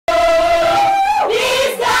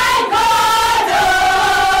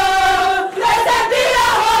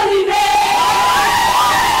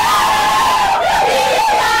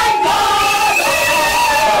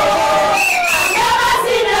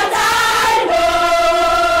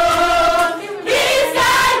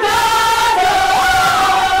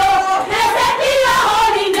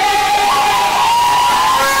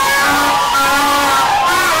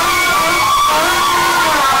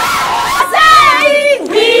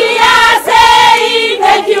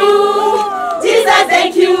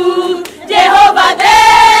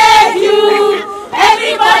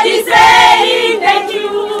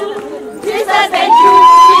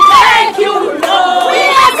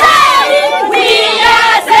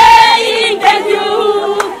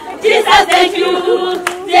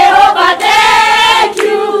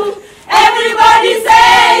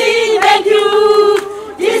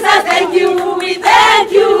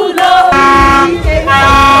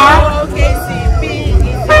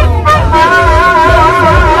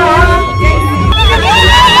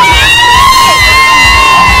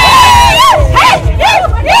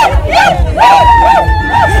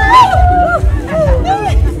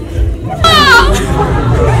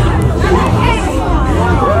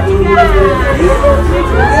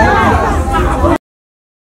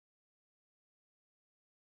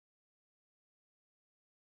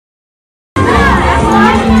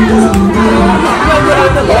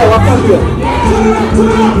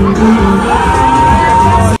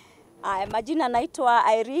Majina naitwa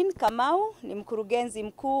Irene Kamau, ni mkurugenzi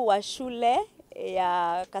mkuu wa shule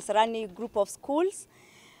ya Kasarani Group of Schools.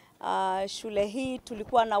 Shule hii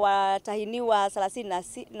tulikuwa na watahiniwa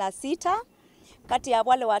 36. Kati ya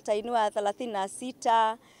wale watahiniwa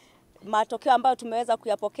 36, matokeo ambayo tumeweza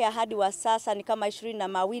kuyapokea hadi wa sasa ni kama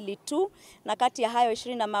 22 tu, na kati ya hayo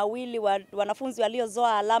 22 wanafunzi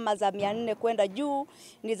waliozoa alama za 400 kwenda juu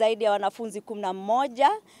ni zaidi ya wanafunzi 11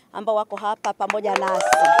 ambao wako hapa pamoja nasi.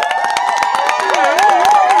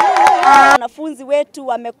 Wanafunzi wetu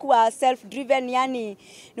wamekuwa self-driven, yani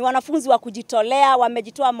ni wanafunzi wa kujitolea,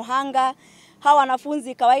 wamejitoa mhanga. Hawa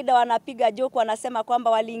wanafunzi kawaida wanapiga joke, wanasema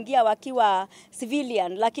kwamba waliingia wakiwa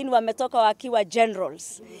civilian lakini wametoka wakiwa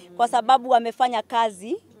generals, kwa sababu wamefanya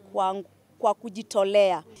kazi kwa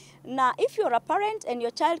kujitolea. Na if you're a parent and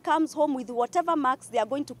your child comes home with whatever marks they are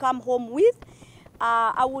going to come home with,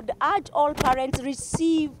 I would urge all parents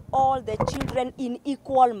receive all the children in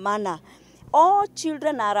equal manner. All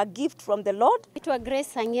children are a gift from the Lord. Naitwa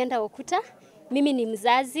Grace Angienda Okuta. Mimi ni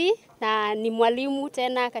mzazi na ni mwalimu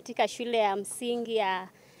tena katika shule ya msingi ya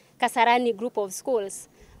Kasarani Group of Schools.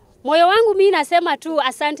 Moyo wangu mimi nasema tu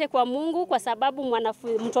asante kwa Mungu kwa sababu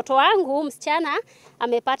mtoto wangu msichana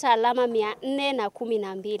amepata alama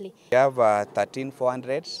 412. We have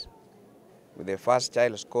 13,400 with the first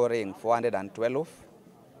child scoring 412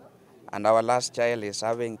 and our last child is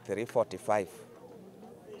having 345.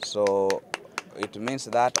 So it means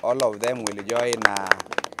that all of them will join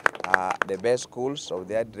the best schools of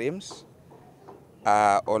their dreams.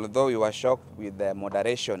 Although we were shocked with the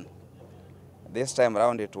moderation, this time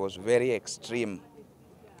around it was very extreme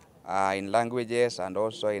in languages and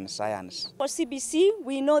also in science. For CBC,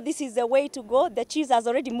 we know this is the way to go. The cheese has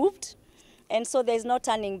already moved, and so there is no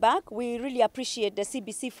turning back. We really appreciate the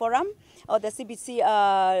CBC forum or the CBC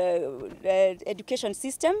education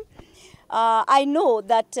system. I know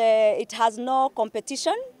that it has no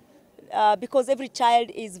competition because every child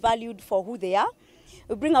is valued for who they are.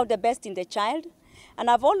 We bring out the best in the child. And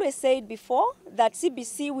I've always said before that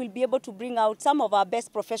CBC will be able to bring out some of our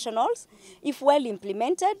best professionals. If well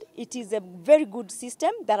implemented, it is a very good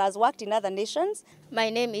system that has worked in other nations. My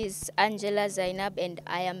name is Angela Zainab and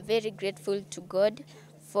I am very grateful to God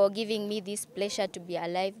for giving me this pleasure to be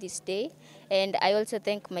alive this day. And I also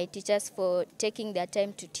thank my teachers for taking their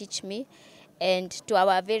time to teach me, and to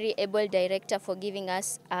our very able director for giving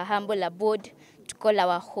us a humble abode to call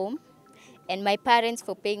our home, and my parents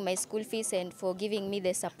for paying my school fees and for giving me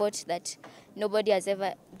the support that nobody has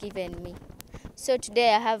ever given me. So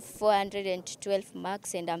today I have 412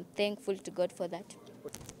 marks and I'm thankful to God for that.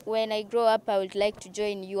 When I grow up, I would like to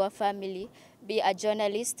join your family, be a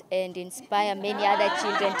journalist and inspire many other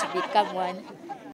children to become one.